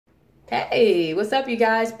Hey, what's up, you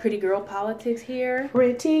guys? Pretty Girl Politics here.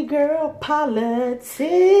 Pretty Girl Politics.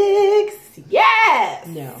 Yes.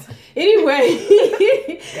 No.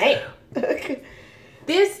 Anyway, Damn.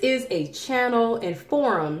 This is a channel and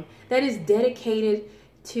forum that is dedicated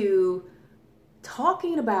to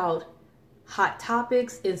talking about hot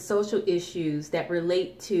topics and social issues that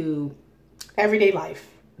relate to Everyday life,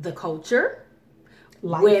 the culture,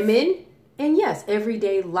 life. women, and yes,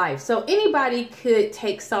 everyday life. So anybody could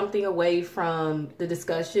take something away from the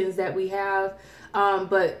discussions that we have,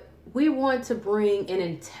 but we want to bring an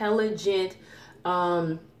intelligent,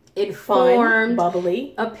 informed, fun,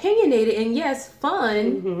 bubbly, opinionated, and yes,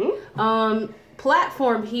 fun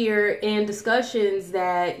platform here and discussions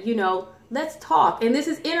that, let's talk. And this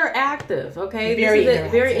is interactive, okay? This is a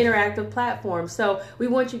very interactive platform. So we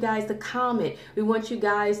want you guys to comment. We want you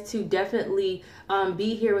guys to definitely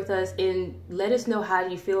be here with us and let us know how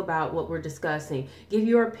you feel about what we're discussing. Give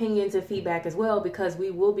your opinions and feedback as well, because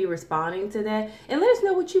we will be responding to that. And let us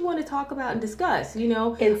know what you want to talk about and discuss,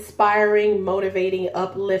 Inspiring, motivating,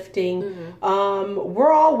 uplifting.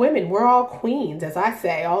 We're all women. We're all queens, as I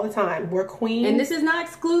say all the time. We're queens. And this is not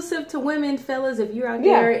exclusive to women, fellas. If you're out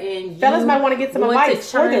there and fellas might want to get some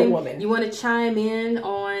advice for their woman. You want to chime in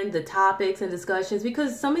on the topics and discussions,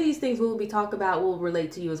 because some of these things we'll be talking about will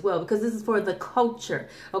relate to you as well, because this is for the culture,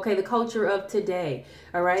 okay? The culture of today,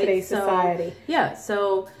 all right? Today's society. Yeah,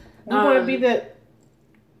 so... we want to be the...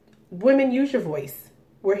 Women, use your voice.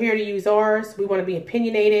 We're here to use ours. We want to be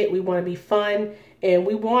opinionated. We want to be fun. And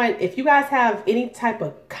we want... If you guys have any type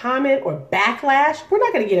of comment or backlash, we're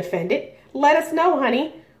not going to get offended. Let us know,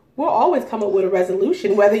 honey. We'll always come up with a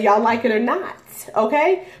resolution, whether y'all like it or not,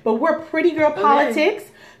 okay? But we're Pretty Girl Politics.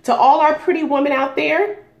 To all our pretty women out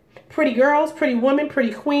there, pretty girls, pretty women,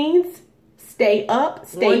 pretty queens, stay up,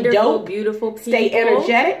 stay wonderful, dope, beautiful people. Stay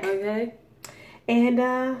energetic. Okay.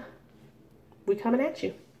 And we coming at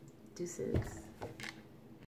you. Deuces.